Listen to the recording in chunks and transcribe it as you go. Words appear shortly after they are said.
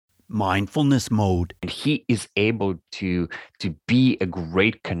mindfulness mode. And he is able to be a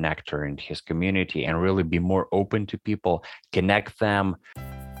great connector in his community and really be more open to people, connect them.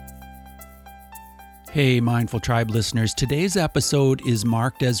 Hey, Mindful Tribe listeners, today's episode is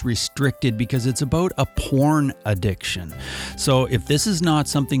marked as restricted because it's about a porn addiction. So if this is not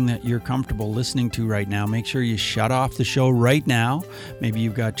something that you're comfortable listening to right now, make sure you shut off the show right now. Maybe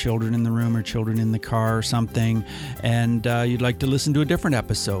you've got children in the room or children in the car or something, and you'd like to listen to a different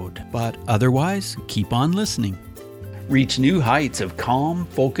episode. But otherwise, keep on listening. Reach new heights of calm,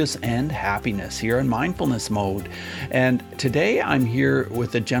 focus, and happiness here in Mindfulness Mode. And today I'm here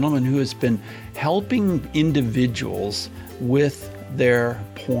with a gentleman who has been helping individuals with their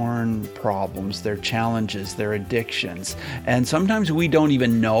porn problems, their challenges, their addictions. And sometimes we don't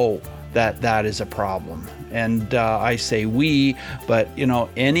even know that that is a problem. And I say we, but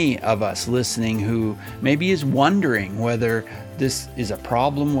any of us listening who maybe is wondering whether this is a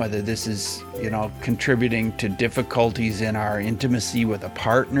problem, whether this is, contributing to difficulties in our intimacy with a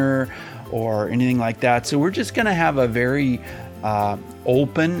partner or anything like that. So we're just going to have a very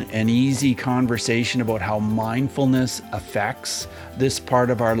open and easy conversation about how mindfulness affects this part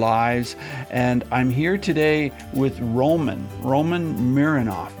of our lives. And I'm here today with Roman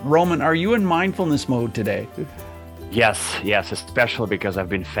Mironov. Roman, are you in mindfulness mode today? Yes, especially because I've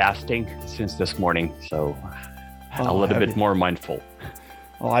been fasting since this morning, so a little bit more mindful.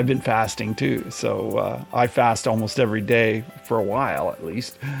 Well, I've been fasting too, so I fast almost every day for a while at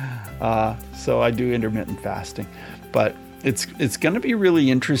least. So I do intermittent fasting, but it's going to be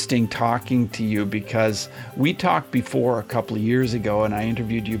really interesting talking to you because we talked before a couple of years ago, and I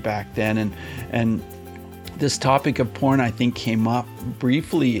interviewed you back then, and this topic of porn, I think, came up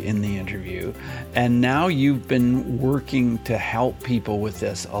briefly in the interview, and now you've been working to help people with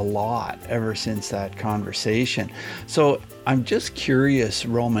this a lot ever since that conversation. So I'm just curious,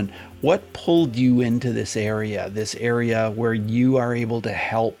 Roman, what pulled you into this area where you are able to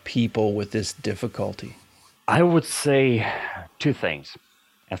help people with this difficulty? I would say two things.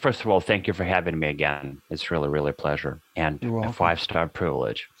 And first of all, thank you for having me again. It's really, really a pleasure and a 5-star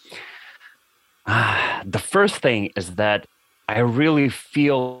privilege. The first thing is that I really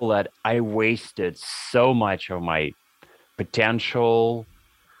feel that I wasted so much of my potential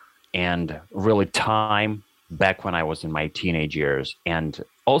and really time back when I was in my teenage years and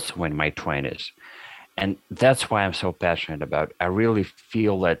also in my 20s. And that's why I'm so passionate about it. I really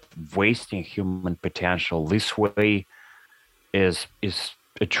feel that wasting human potential this way is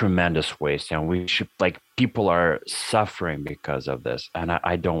a tremendous waste, and we should, people are suffering because of this, and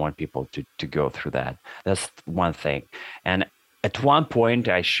I don't want people to go through that. That's one thing. And at one point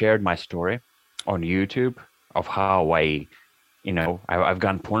I shared my story on YouTube of how I've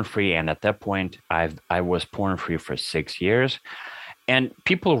gone porn free, and at that point I was porn free for 6 years, and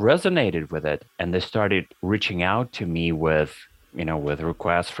people resonated with it, and they started reaching out to me with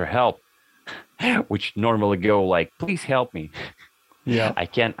requests for help, which normally go like, please help me. Yeah, I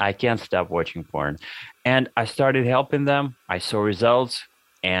can't stop watching porn. And I started helping them. I saw results.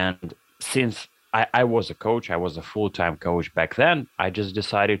 And since I was a coach, I was a full-time coach back then, I just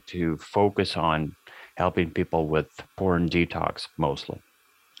decided to focus on helping people with porn detox mostly.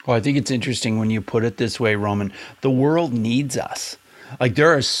 Well, I think it's interesting when you put it this way, Roman. The world needs us.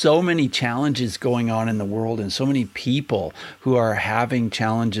 There are so many challenges going on in the world, and so many people who are having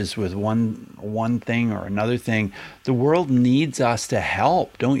challenges with one thing or another thing. The world needs us to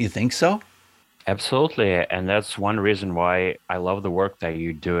help. Don't you think so? Absolutely. And that's one reason why I love the work that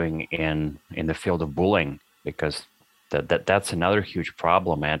you're doing in the field of bullying, because that's another huge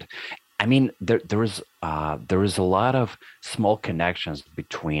problem. And I mean, there is a lot of small connections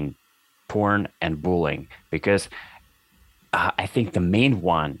between porn and bullying, because I think the main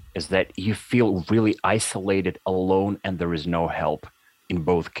one is that you feel really isolated, alone, and there is no help in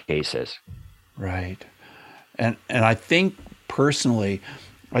both cases. Right. And I think personally,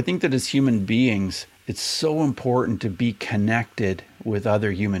 I think that as human beings, it's so important to be connected with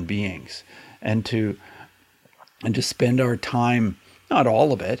other human beings and to spend our time, not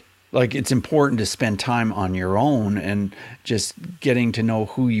all of it. It's important to spend time on your own and just getting to know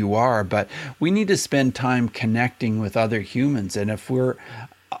who you are, but we need to spend time connecting with other humans. And if we're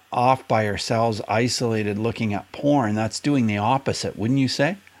off by ourselves, isolated, looking at porn, that's doing the opposite, wouldn't you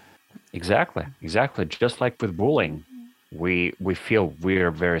say? Exactly. Just like with bullying, we feel we're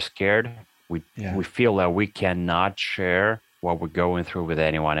very scared. We feel that we cannot share what we're going through with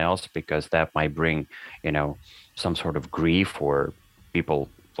anyone else, because that might bring, some sort of grief, or people,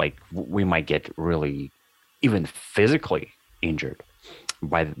 we might get really even physically injured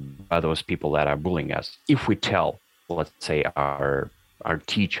by those people that are bullying us if we tell, let's say, our our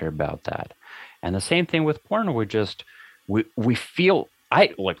teacher about that. And the same thing with porn. We feel,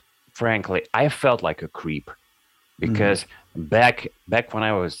 frankly, I felt like a creep Mm-hmm. because back when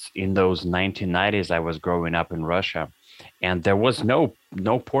I was in those 1990s, I was growing up in Russia, and there was no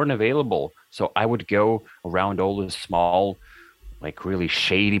porn available. So I would go around all the small, like really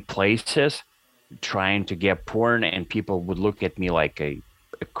shady places trying to get porn, and people would look at me like a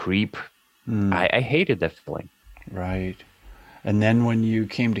creep. Mm, I hated that feeling. right. And then when you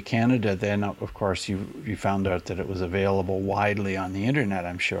came to Canada, then of course you found out that it was available widely on the internet,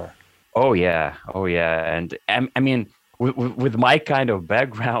 I'm sure. Oh yeah, and I mean, with my kind of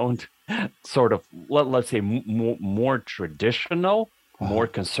background, sort of let's say more traditional, Uh-huh. more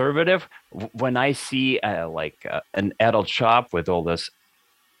conservative. When I see an adult shop with all this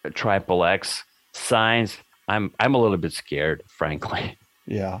triple X signs, I'm a little bit scared, frankly.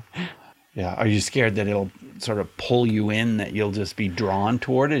 Yeah. Yeah. Are you scared that it'll sort of pull you in, that you'll just be drawn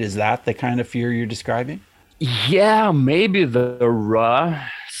toward it? Is that the kind of fear you're describing? Yeah, maybe the raw,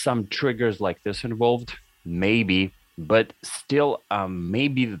 some triggers like this involved, maybe, but still,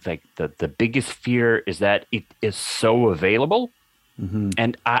 maybe like the biggest fear is that it is so available. Hmm.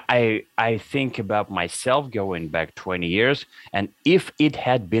 And I think about myself going back 20 years, and if it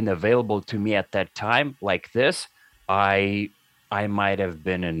had been available to me at that time like this, I I might have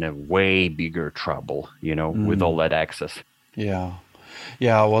been in a way bigger trouble, with all Mm, that access. yeah.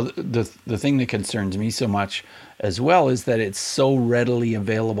 Yeah, well, the thing that concerns me so much as well is that it's so readily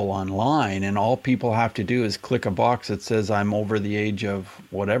available online, and all people have to do is click a box that says I'm over the age of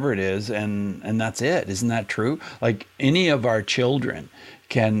whatever it is, and that's it. Isn't that true? Like any of our children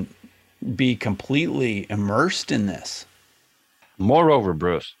can be completely immersed in this. Moreover,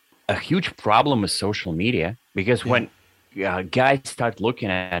 Bruce, a huge problem is social media because Yeah. when guys start looking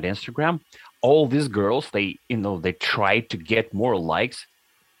at Instagram, all these girls they try to get more likes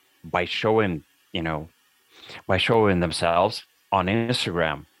by showing you know by showing themselves on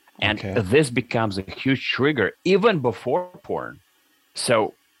Instagram, and Okay. this becomes a huge trigger even before porn.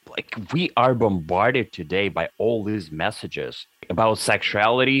 So, like, we are bombarded today by all these messages about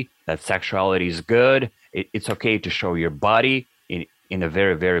sexuality, that sexuality is good. It's okay to show your body in a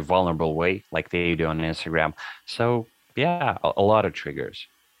very, very vulnerable way, like they do on Instagram. So, yeah, a lot of triggers.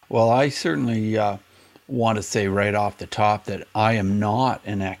 Well, I certainly want to say right off the top that I am not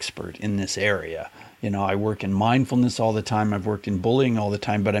an expert in this area. You know, I work in mindfulness all the time. I've worked in bullying all the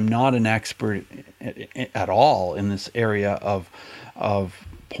time, but I'm not an expert at all in this area of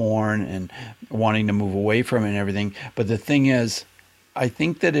porn and wanting to move away from it and everything. But the thing is, I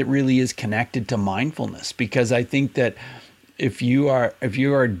think that it really is connected to mindfulness, because I think that if you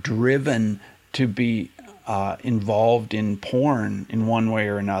are driven to be involved in porn in one way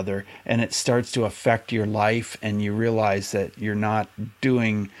or another, and it starts to affect your life, and you realize that you're not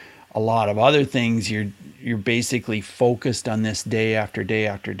doing a lot of other things, you're basically focused on this day after day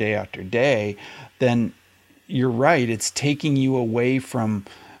after day after day, then you're right, it's taking you away from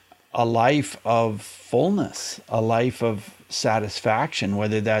a life of fullness, a life of satisfaction,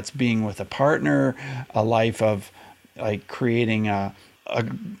 whether that's being with a partner, a life of like creating a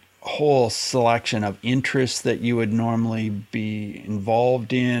whole selection of interests that you would normally be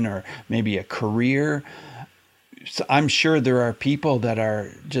involved in, or maybe a career. So I'm sure there are people that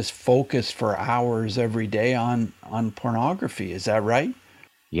are just focused for hours every day on pornography. Is that right?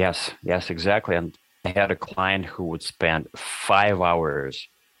 Yes, yes, exactly. And I had a client who would spend 5 hours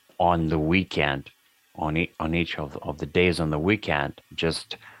on the weekend, on each of the days on the weekend,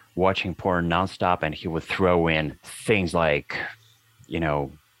 just watching porn nonstop, and he would throw in you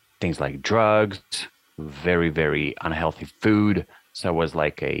know, things like drugs, very, very unhealthy food. So it was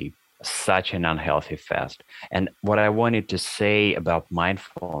like a such an unhealthy fast. And what I wanted to say about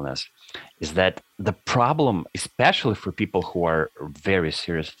mindfulness is that the problem, especially for people who are very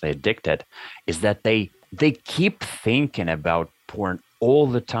seriously addicted, is that they keep thinking about porn all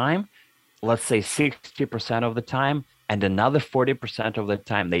the time. Let's say 60% of the time, and another 40% of the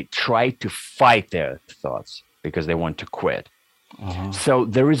time they try to fight their thoughts because they want to quit. Uh-huh. So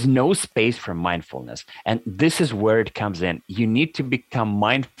there is no space for mindfulness. And this is where it comes in. You need to become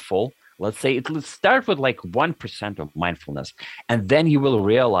mindful. Let's start with like 1% of mindfulness. And then you will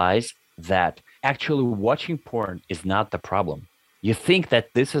realize that actually watching porn is not the problem. You think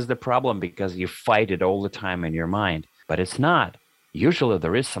that this is the problem because you fight it all the time in your mind, but it's not. Usually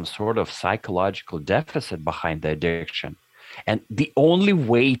there is some sort of psychological deficit behind the addiction. And the only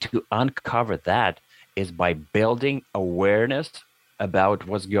way to uncover that is by building awareness about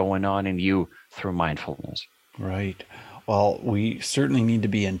what's going on in you through mindfulness. Right. Well, we certainly need to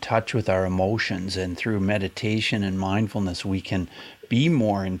be in touch with our emotions, and through meditation and mindfulness, we can be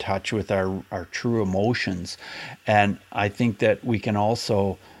more in touch with our true emotions. And I think that we can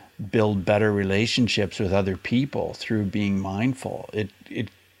also build better relationships with other people through being mindful. It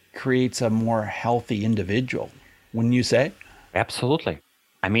creates a more healthy individual, wouldn't you say? Absolutely.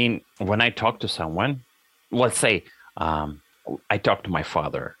 I mean, when I talk to someone, let's say um, I talk to my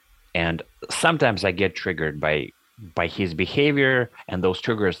father, and sometimes I get triggered by his behavior, and those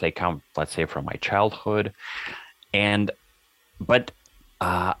triggers they come, let's say, from my childhood. And but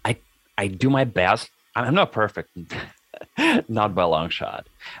I do my best. I'm not perfect, not by a long shot,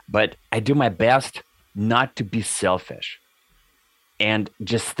 but I do my best not to be selfish and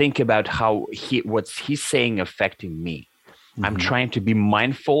just think about how what's he's saying affecting me. I'm Hmm. trying to be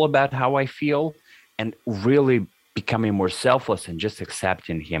mindful about how I feel and really becoming more selfless and just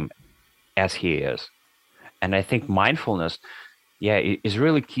accepting him as he is. And I think mindfulness, yeah, is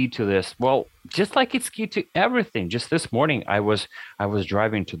really key to this. Well, just like it's key to everything. Just this morning, I was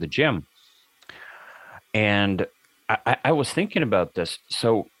driving to the gym, and I was thinking about this.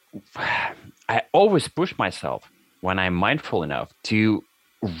 So I always push myself when I'm mindful enough to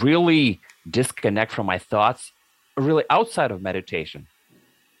really disconnect from my thoughts, really outside of meditation.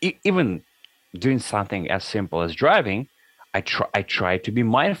 Even doing something as simple as driving, I try to be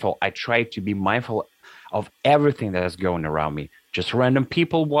mindful. I try to be mindful of everything that is going around me. Just random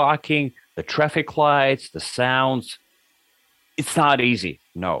people walking, the traffic lights, the sounds. It's not easy,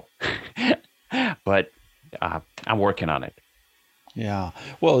 no, but I'm working on it. Yeah.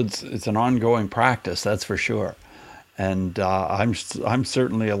 Well, it's an ongoing practice, that's for sure. And I'm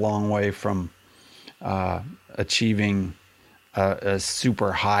certainly a long way from achieving a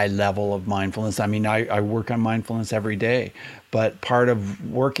super high level of mindfulness. I mean, I work on mindfulness every day, but part of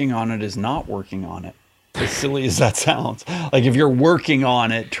working on it is not working on it. As silly as that sounds, like if you're working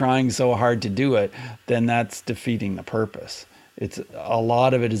on it, trying so hard to do it, then that's defeating the purpose. It's a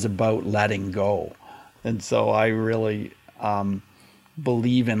lot of it is about letting go, and so I really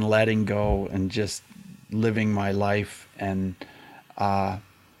believe in letting go and just living my life and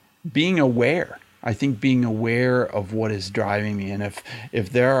being aware. I think being aware of what is driving me, and if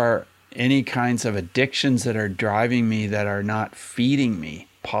there are any kinds of addictions that are driving me that are not feeding me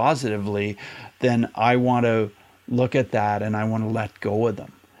positively, then I want to look at that and I want to let go of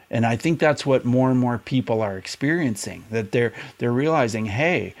them. And I think that's what more and more people are experiencing, that they're realizing,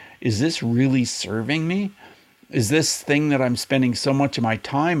 hey, is this really serving me? Is this thing that I'm spending so much of my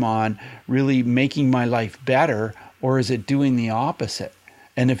time on really making my life better, or is it doing the opposite?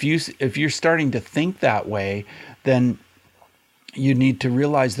 And if you're starting to think that way, then you need to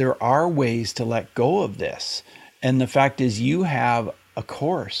realize there are ways to let go of this. And the fact is, you have a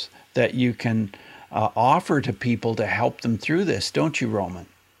course that you can offer to people to help them through this, don't you, Roman?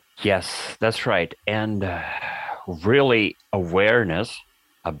 Yes, that's right. And really, awareness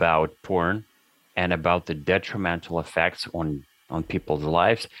about porn and about the detrimental effects on people's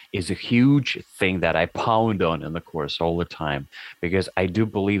lives is a huge thing that I pound on in the course all the time, because I do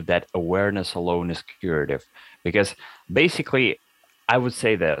believe that awareness alone is curative. Because basically, I would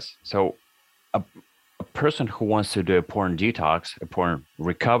say this. So a, a person who wants to do a porn detox, a porn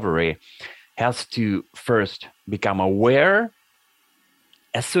recovery, has to first become aware.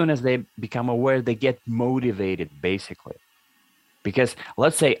 As soon as they become aware, they get motivated, basically. Because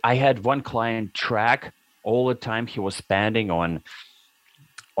let's say I had one client track all the time he was spending on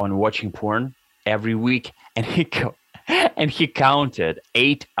watching porn every week, and and he counted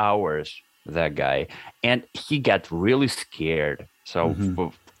 8 hours, that guy, and he got really scared. So Hmm.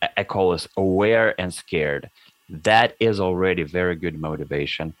 I call this aware and scared. That is already very good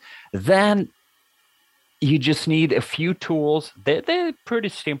motivation. Then you just need a few tools. They're pretty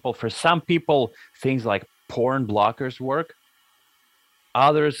simple. For some people, things like porn blockers work.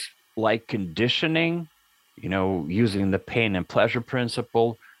 Others like conditioning, using the pain and pleasure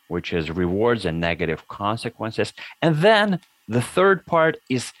principle, which is rewards and negative consequences. And then the third part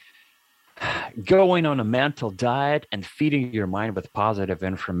is going on a mental diet and feeding your mind with positive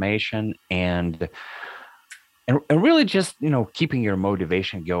information, and really just keeping your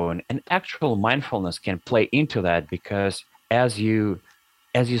motivation going. And actual mindfulness can play into that, because as you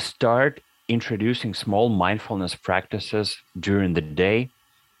start introducing small mindfulness practices during the day,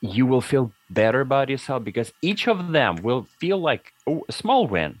 you will feel better about yourself, because each of them will feel like a small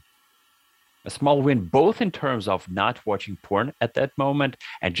win, both in terms of not watching porn at that moment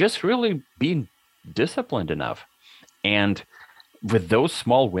and just really being disciplined enough. And with those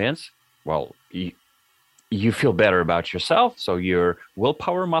small wins, well, you feel better about yourself. So your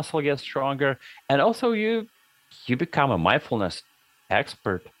willpower muscle gets stronger. And also you become a mindfulness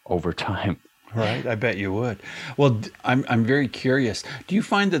expert over time. Right, I bet you would. Well, I'm very curious. Do you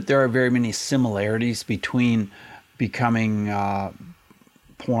find that there are very many similarities between becoming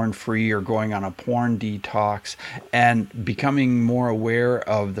porn free or going on a porn detox and becoming more aware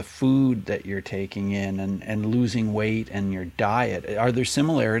of the food that you're taking in and losing weight and your diet? Are there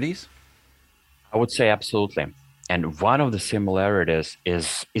similarities? I would say absolutely. And one of the similarities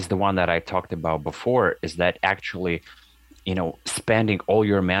is the one that I talked about before, is that actually, spending all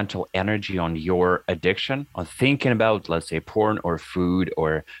your mental energy on your addiction, on thinking about, let's say, porn or food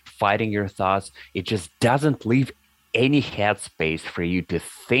or fighting your thoughts, it just doesn't leave any headspace for you to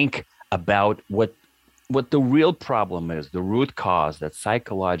think about what the real problem is, the root cause, that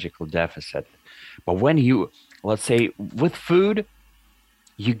psychological deficit. But when you, let's say, with food,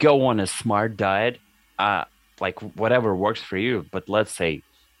 you go on a smart diet, like whatever works for you. But let's say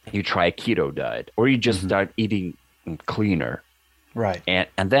you try a keto diet, or you just start eating cleaner, Right.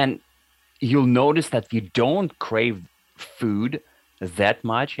 and then you'll notice that you don't crave food that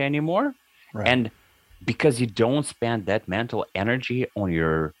much anymore, Right. and because you don't spend that mental energy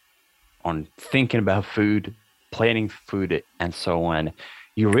on thinking about food, planning food, and so on,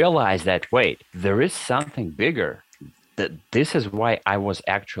 you realize that, wait, there is something bigger. That this is why I was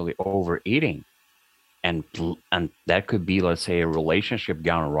actually overeating, and that could be, let's say, a relationship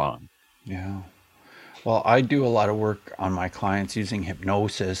gone wrong. Yeah. Well, I do a lot of work on my clients using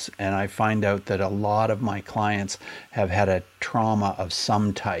hypnosis, and I find out that a lot of my clients have had a trauma of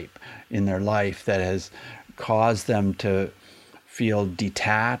some type in their life that has caused them to feel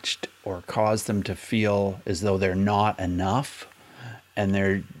detached or caused them to feel as though they're not enough, and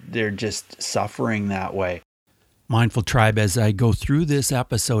they're just suffering that way. Mindful Tribe, as I go through this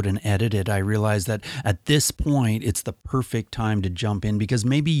episode and edit it, I realize that at this point, it's the perfect time to jump in because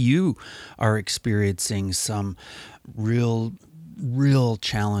maybe you are experiencing some real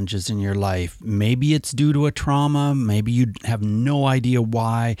challenges in your life. Maybe it's due to a trauma. Maybe you have no idea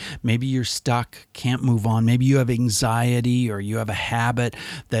why. Maybe you're stuck, can't move on. Maybe you have anxiety or you have a habit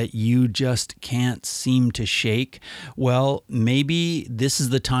that you just can't seem to shake. Well, maybe this is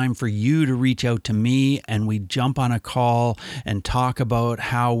the time for you to reach out to me and we jump on a call and talk about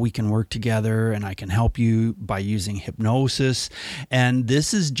how we can work together and I can help you by using hypnosis. And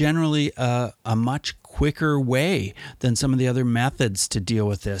this is generally a much quicker way than some of the other methods to deal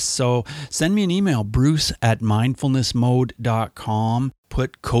with this. So send me an email, bruce@mindfulnessmode.com.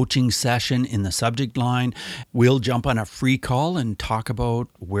 Put coaching session in the subject line. We'll jump on a free call and talk about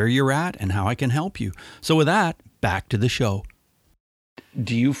where you're at and how I can help you. So with that, back to the show.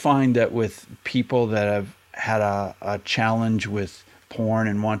 Do you find that with people that have had a challenge with porn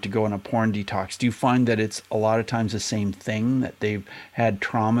and want to go on a porn detox, do you find that it's a lot of times the same thing, that they've had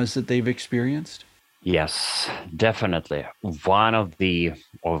traumas that they've experienced? Yes, definitely. One of the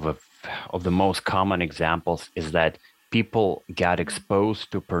most common examples is that people got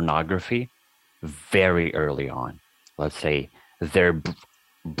exposed to pornography very early on. Let's say their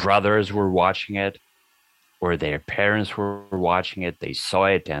brothers were watching it, or their parents were watching it. They saw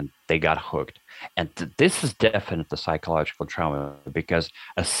it and they got hooked. And this is definitely psychological trauma because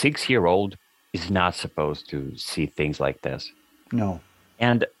a 6-year-old is not supposed to see things like this. No.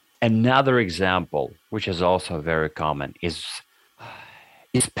 And another example, which is also very common, is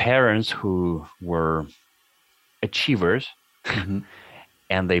parents who were achievers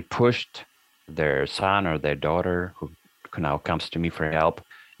and they pushed their son or their daughter, who now comes to me for help,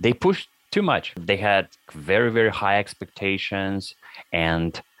 they pushed too much. They had very, very high expectations.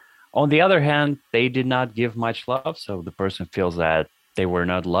 And on the other hand, they did not give much love. So the person feels that they were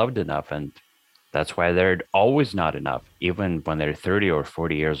not loved enough. And that's why they're always not enough, even when they're 30 or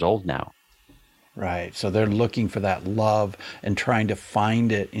 40 years old now. Right. So they're looking for that love and trying to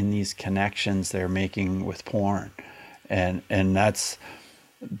find it in these connections they're making with porn. And that's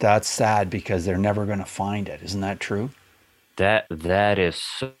sad because they're never going to find it. Isn't that true? That is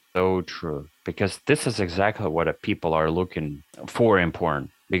so true, because this is exactly what people are looking for in porn,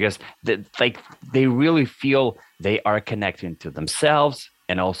 because they really feel they are connecting to themselves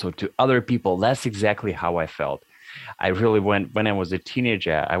and also to other people. That's exactly how I felt. I really, when I was a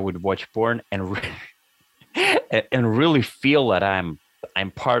teenager, I would watch porn and and really feel that I'm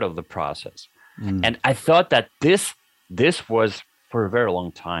part of the process. And I thought that this was for a very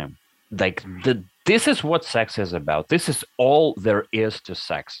long time. This is what sex is about. This is all there is to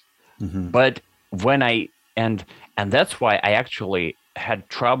sex. But when and that's why I actually had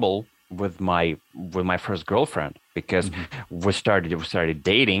trouble with my first girlfriend, because we started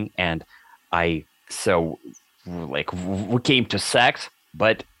dating, and we came to sex,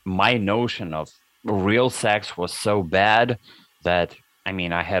 but my notion of real sex was so bad that, I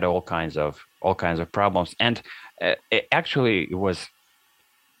mean, I had all kinds of problems. And it was,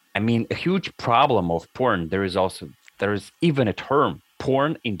 I mean, a huge problem of porn. There is even a term,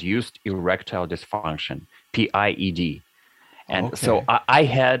 porn induced erectile dysfunction, PIED. And so Okay. I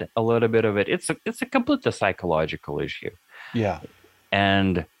had a little bit of it. It's a completely psychological issue. Yeah.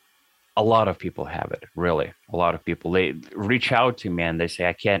 And a lot of people have it, really. A lot of people, they reach out to me and they say,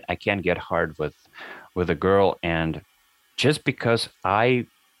 I can't get hard with a girl. And just because I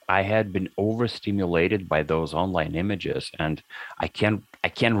had been overstimulated by those online images, and I can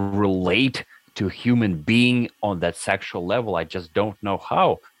relate to a human being on that sexual level. I just don't know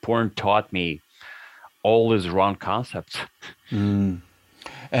how. Porn taught me all these wrong concepts. Mm.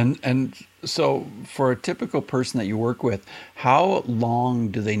 And so for a typical person that you work with, how long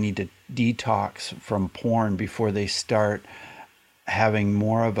do they need to detox from porn before they start having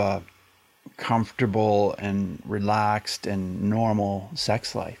more of a comfortable and relaxed and normal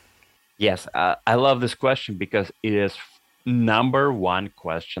sex life? Yes, I love this question because it is number one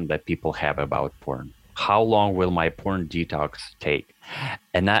question that people have about porn. How long will my porn detox take?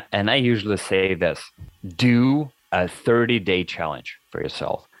 And I usually say this: do a 30-day challenge for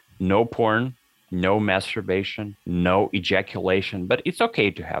yourself. No porn, no masturbation, no ejaculation, but it's okay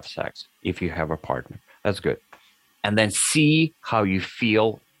to have sex if you have a partner. That's good. And then see how you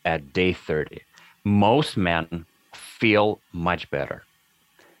feel at day 30. Most men feel much better.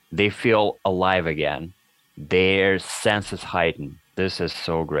 They feel alive again. Their senses heighten. This is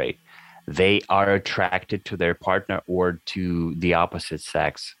so great. They are attracted to their partner or to the opposite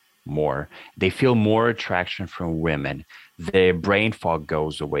sex more. They feel more attraction from women. Their brain fog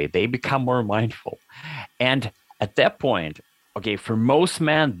goes away. They become more mindful. And at that point, okay, for most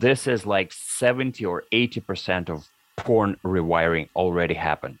men, this is like 70 or 80% of porn rewiring already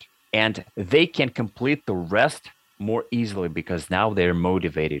happened. And they can complete the rest more easily because now they're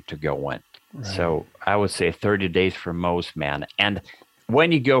motivated to go on. Right. So I would say 30 days for most men. And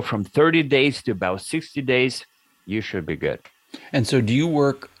when you go from 30 days to about 60 days, you should be good. And so do you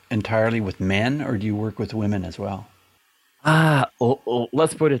work entirely with men or do you work with women as well?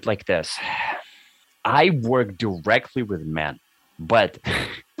 Let's put it like this. I work directly with men, but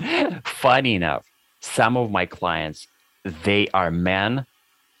funny enough, some of my clients, they are men,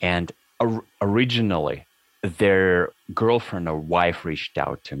 and originally their girlfriend or wife reached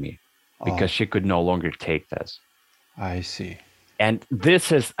out to me Oh, because she could no longer take this. I see. And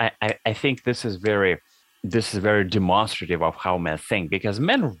this is, I think this is very demonstrative of how men think, because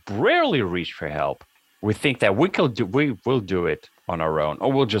men rarely reach for help. We think that we will do it on our own,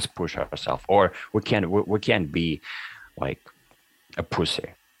 or we'll just push ourselves, or we can't be like a pussy.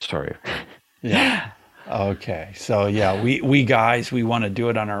 Sorry. Yeah. Okay. So yeah, we guys, we want to do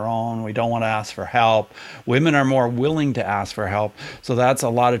it on our own. We don't want to ask for help. Women are more willing to ask for help. So that's a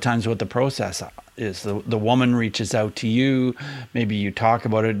lot of times what the process is. The woman reaches out to you, maybe you talk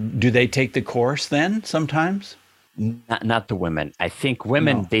about it. Do they take the course then sometimes? Not the women. I think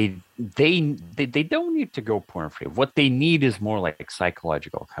women, No. they don't need to go porn free. What they need is more like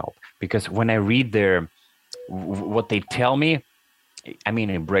psychological help. Because when I read what they tell me, I mean,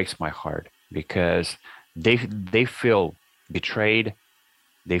 it breaks my heart because they feel betrayed.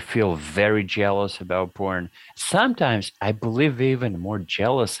 They feel very jealous about porn. Sometimes I believe even more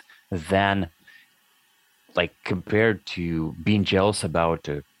jealous than, like, compared to being jealous about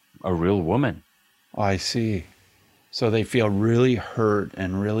a real woman. I see. So they feel really hurt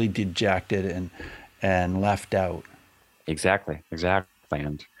and really dejected and left out. Exactly.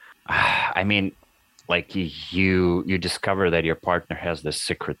 And I mean, like, you discover that your partner has this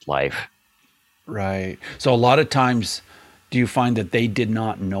secret life. Right. So a lot of times, do you find that they did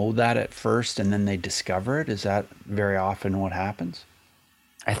not know that at first and then they discover it? Is that very often what happens?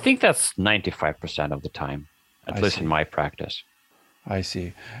 I think that's 95% of the time, at I least in see. my practice. I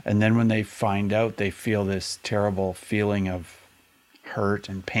see. And then when they find out, they feel this terrible feeling of hurt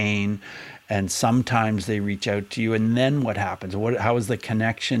and pain. And sometimes they reach out to you. And then what happens? How is the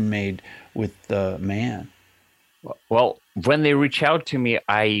connection made with the man? Well, when they reach out to me,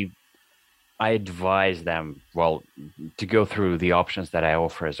 I advise them, well, to go through the options that I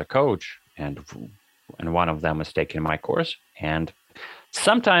offer as a coach, and one of them is taking my course. And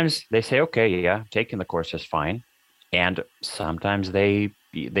sometimes they say, okay, yeah, taking the course is fine. And sometimes they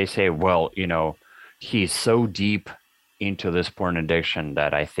say, well, he's so deep into this porn addiction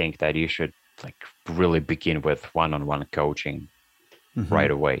that I think that you should, like, really begin with one-on-one coaching Hmm. right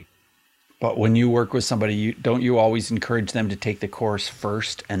away. But when you work with somebody, don't you always encourage them to take the course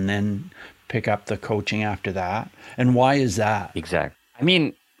first and then pick up the coaching after that? And why is that? Exactly. I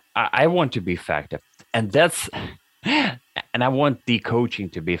mean, I want to be effective, and that's and I want the coaching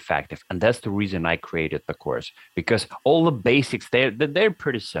to be effective, and that's the reason I created the course, because all the basics they're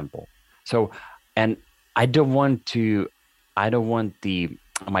pretty simple. So, and I don't want to, I don't want the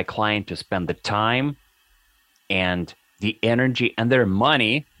my client to spend the time and the energy and their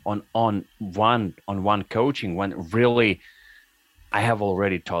money on one coaching when really I have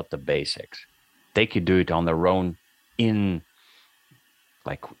already taught the basics. They could do it on their own in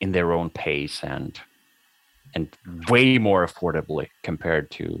in their own pace and way more affordably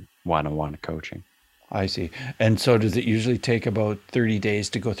compared to one-on-one coaching. I see. And so does it usually take about 30 days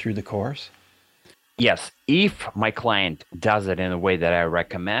to go through the course? Yes, if my client does it in a way that I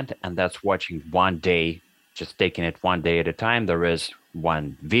recommend, and that's watching one day, just taking it one day at a time, there is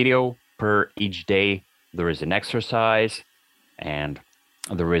one video per each day, there is an exercise, and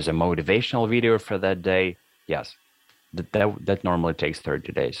there is a motivational video for that day. Yes, that normally takes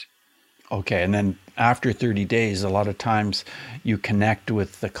 30 days. Okay. And then after 30 days, a lot of times you connect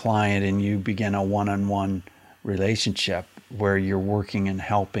with the client and you begin a one-on-one relationship where you're working and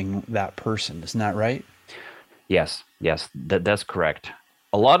helping that person. Isn't that right? Yes, that's correct.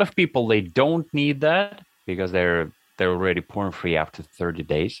 A lot of people, they don't need that because they're already porn free after 30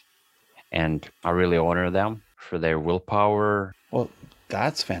 days, and I really honor them for their willpower. Well,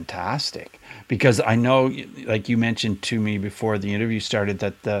 that's fantastic because I know, like you mentioned to me before the interview started,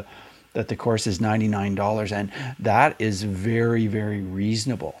 that the course is $99, and that is very, very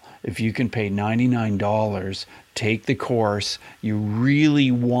reasonable. If you can pay $99, take the course, you really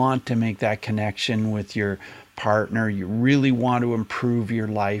want to make that connection with your partner, you really want to improve your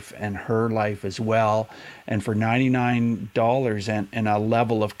life and her life as well. And for $99 and a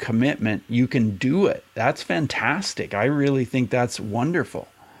level of commitment, you can do it. That's fantastic. I really think that's wonderful.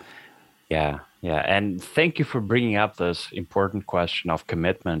 Yeah, and thank you for bringing up this important question of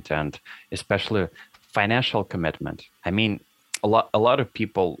commitment, and especially financial commitment. I mean, a lot of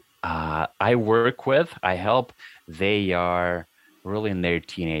people I work with, I help, they are really in their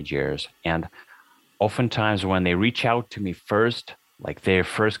teenage years, and oftentimes when they reach out to me first, like their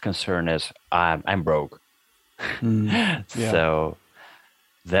first concern is I'm broke. Mm, yeah, So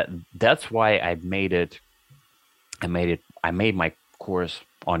that's why I made my course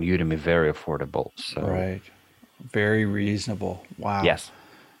on Udemy very affordable. So right. Very reasonable. Wow. yes.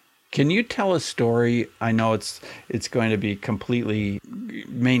 Can you tell a story? I know it's going to be completely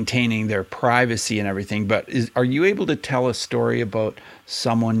maintaining their privacy and everything, but are you able to tell a story about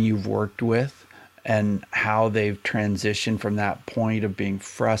someone you've worked with and how they've transitioned from that point of being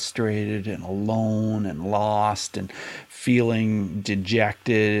frustrated and alone and lost and feeling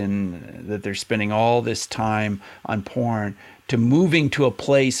dejected and that they're spending all this time on porn to moving to a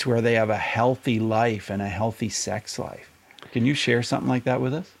place where they have a healthy life and a healthy sex life? Can you share something like that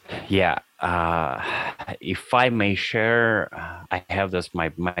with us? Yeah. If I may share, I have this,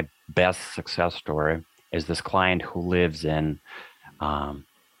 my best success story is this client who lives in um,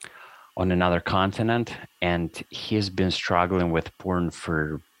 on another continent, and he's been struggling with porn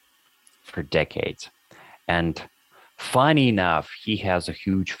for decades. And funny enough, he has a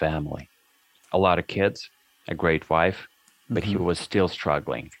huge family, a lot of kids, a great wife, but he Hmm. was still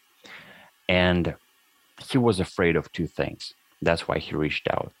struggling. And he was afraid of two things. That's why he reached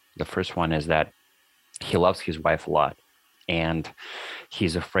out. The first one is that he loves his wife a lot, and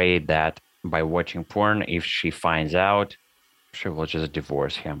he's afraid that by watching porn, if she finds out, she will just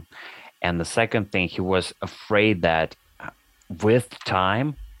divorce him. And the second thing, he was afraid that with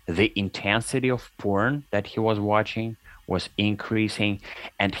time, the intensity of porn that he was watching was increasing,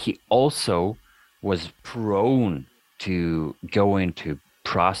 and he also was prone to go into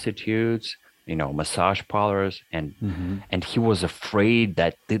prostitutes, massage parlors, Hmm. and he was afraid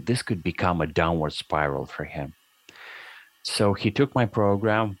that this could become a downward spiral for him. So he took my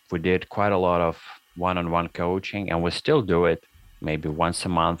program. We did quite a lot of one-on-one coaching, and we still do it maybe once a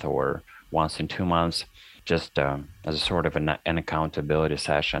month or once in 2 months, just as a sort of an accountability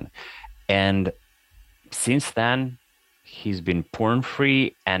session. And since then, he's been porn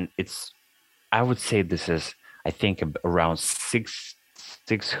free, and I would say this is, I think, around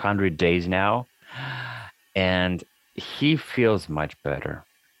 600 days now, and he feels much better.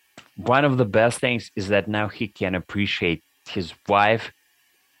 One of the best things is that now he can appreciate his wife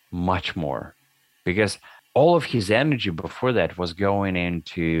much more, because all of his energy before that was going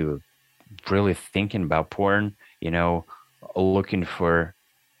into really thinking about porn, looking for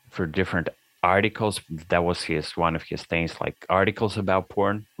different articles. That was his one of his things, like articles about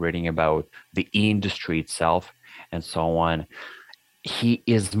porn, reading about the industry itself and so on. He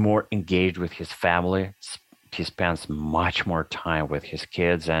is more engaged with his family, he spends much more time with his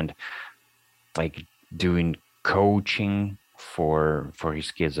kids and like doing coaching for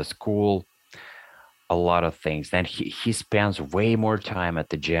his kids at school, a lot of things. Then he spends way more time at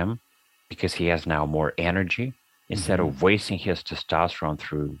the gym because he has now more energy. Instead of wasting his testosterone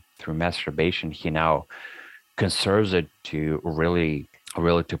through masturbation, he now conserves it to really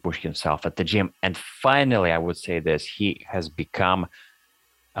to push himself at the gym. And finally, I would say this: he has become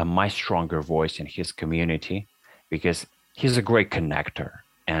a much stronger voice in his community because he's a great connector,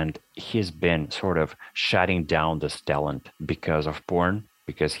 and he's been sort of shutting down this talent because of porn,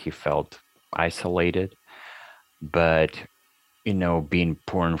 because he felt isolated. But being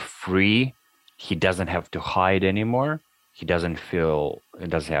porn free, he doesn't have to hide anymore. He doesn't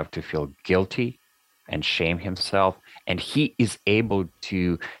have to feel guilty and shame himself, and he is able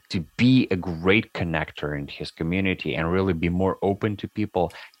to be a great connector in his community and really be more open to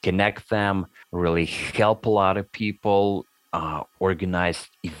people, connect them, really help a lot of people, organize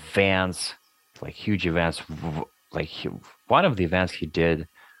events, like huge events. One of the events he did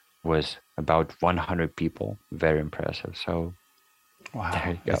was about 100 people. Very impressive. So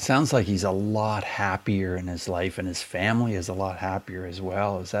wow, it sounds like he's a lot happier in his life, and his family is a lot happier as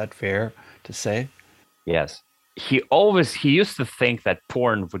well. Is that fair to say? Yes. He used to think that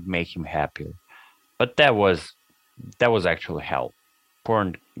porn would make him happier, but that was actually hell.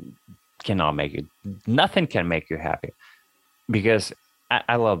 Porn cannot make you, nothing can make you happy, because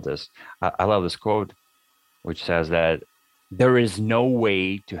I love this. I love this quote, which says that there is no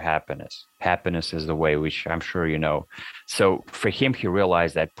way to happiness. Happiness is the way, which I'm sure you know. So for him, he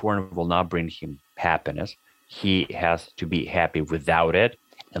realized that porn will not bring him happiness. He has to be happy without it,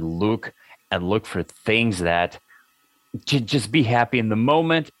 and look for things that just be happy in the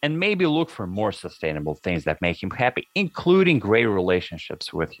moment, and maybe look for more sustainable things that make him happy, including great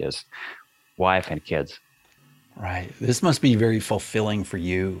relationships with his wife and kids. Right. This must be very fulfilling for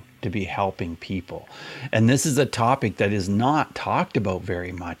you to be helping people. And this is a topic that is not talked about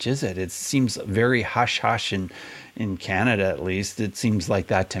very much, is it? It seems very hush-hush in Canada, at least. It seems like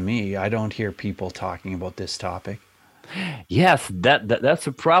that to me. I don't hear people talking about this topic. Yes, that's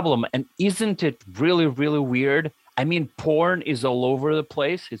a problem. And isn't it really, really weird? I mean, porn is all over the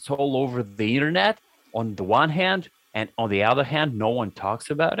place. It's all over the internet on the one hand, and on the other hand, no one talks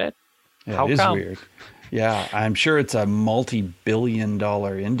about it. Yeah, How it is come? weird. Yeah, I'm sure it's a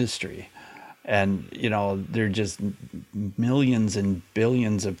multi-billion-dollar industry. And, there are just millions and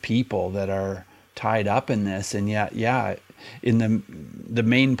billions of people that are tied up in this. And yet, yeah, in the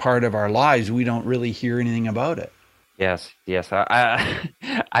main part of our lives, we don't really hear anything about it. Yes. I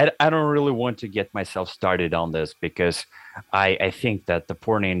don't really want to get myself started on this, because I think that the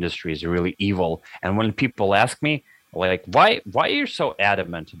porn industry is really evil. And when people ask me, like, why are you so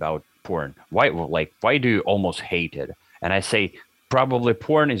adamant about porn? Why do you almost hate it? And I say, probably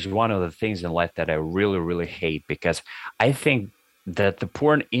porn is one of the things in life that I really, really hate, because I think that the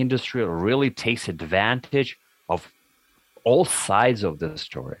porn industry really takes advantage of all sides of the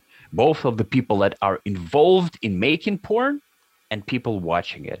story, both of the people that are involved in making porn and people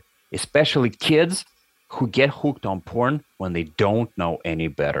watching it, especially kids who get hooked on porn when they don't know any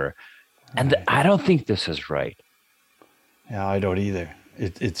better. And Right. I don't think this is right. Yeah, I don't either.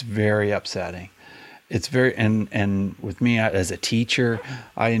 It's very upsetting. It's very, and with me as a teacher,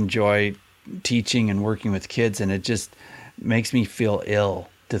 I enjoy teaching and working with kids, and it just makes me feel ill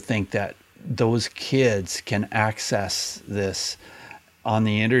to think that those kids can access this on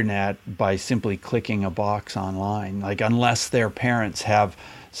the internet by simply clicking a box online, like, unless their parents have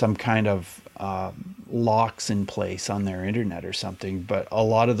some kind of locks in place on their internet or something. But a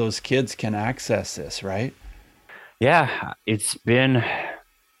lot of those kids can access this, right? Yeah, it's been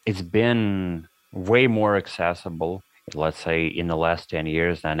way more accessible, let's say, in the last 10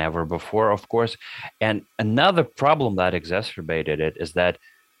 years than ever before, of course. And another problem that exacerbated it is that,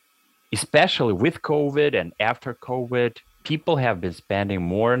 especially with COVID and after COVID, people have been spending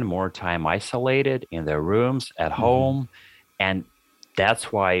more and more time isolated in their rooms at home. And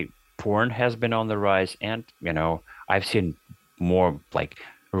that's why porn has been on the rise. And, I've seen more like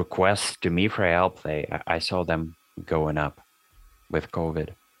requests to me for help. I saw them going up with COVID.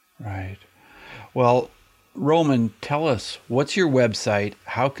 Right. Well, Roman, tell us, what's your website?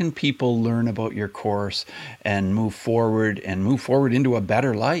 How can people learn about your course and move forward into a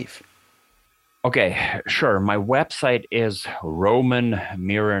better life? Okay, sure. My website is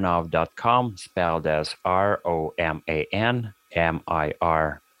romanmironov.com, spelled as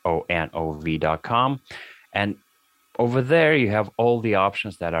RomanMironov.com. And over there, you have all the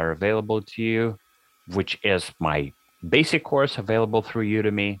options that are available to you, which is my basic course available through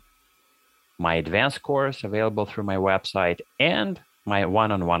Udemy, my advanced course available through my website, and my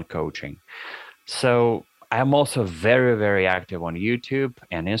one-on-one coaching. So I'm also very, very active on YouTube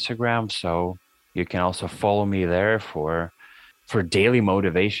and Instagram. So you can also follow me there for daily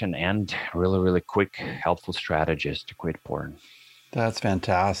motivation and really, really quick, helpful strategies to quit porn. That's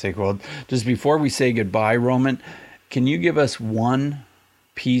fantastic. Well, just before we say goodbye, Roman, can you give us one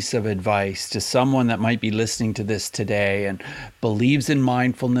piece of advice to someone that might be listening to this today and believes in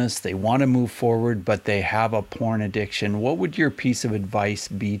mindfulness, they want to move forward, but they have a porn addiction? What would your piece of advice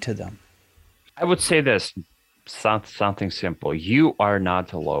be to them? I would say this, something simple. You are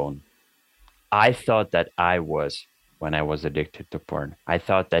not alone. I thought that I was when I was addicted to porn. I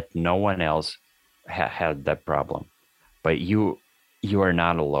thought that no one else had that problem. But you are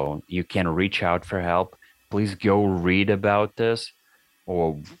not alone. You can reach out for help. Please go read about this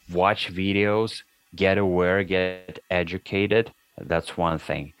or watch videos, get aware, get educated. That's one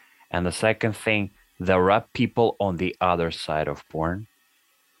thing. And the second thing, there are people on the other side of porn,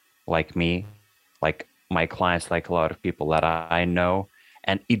 like me, like my clients, like a lot of people that I know.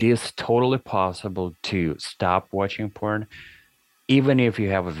 And it is totally possible to stop watching porn. Even if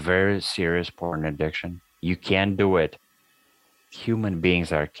you have a very serious porn addiction, you can do it. Human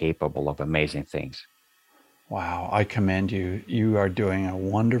beings are capable of amazing things. Wow, I commend you. You are doing a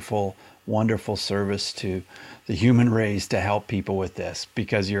wonderful, wonderful service to the human race to help people with this,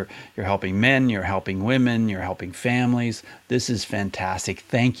 because you're helping men, you're helping women, you're helping families. This is fantastic.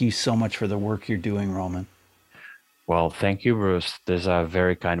 Thank you so much for the work you're doing, Roman. Well, thank you, Bruce. These are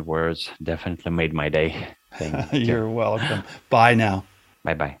very kind words. Definitely made my day. Thank you. You're welcome. Bye now.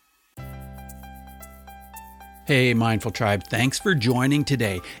 Bye-bye. Hey, Mindful Tribe, thanks for joining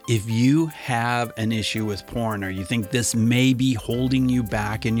today. If you have an issue with porn or you think this may be holding you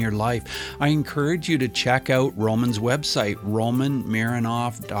back in your life, I encourage you to check out Roman's website,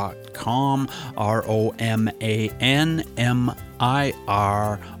 romanmironov.com,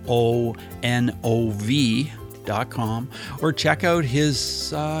 RomanMironov.com, or check out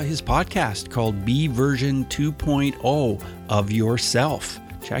his podcast called Be Version 2.0 of Yourself.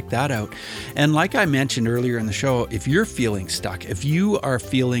 Check that out. And like I mentioned earlier in the show, if you're feeling stuck, if you are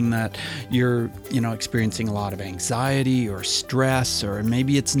feeling that you're, experiencing a lot of anxiety or stress, or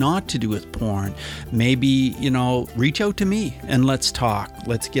maybe it's not to do with porn, maybe, reach out to me and let's talk.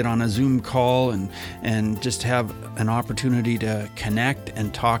 Let's get on a Zoom call and just have an opportunity to connect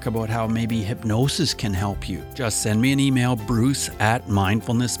and talk about how maybe hypnosis can help you. Just send me an email,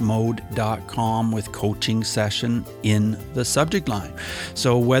 bruce@mindfulnessmode.com, with coaching session in the subject line.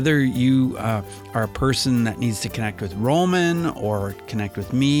 So whether you are a person that needs to connect with Roman or connect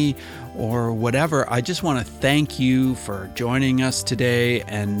with me or whatever, I just want to thank you for joining us today,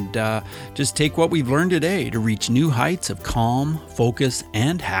 and just take what we've learned today to reach new heights of calm, focus,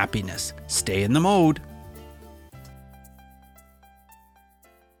 and happiness. Stay in the mode.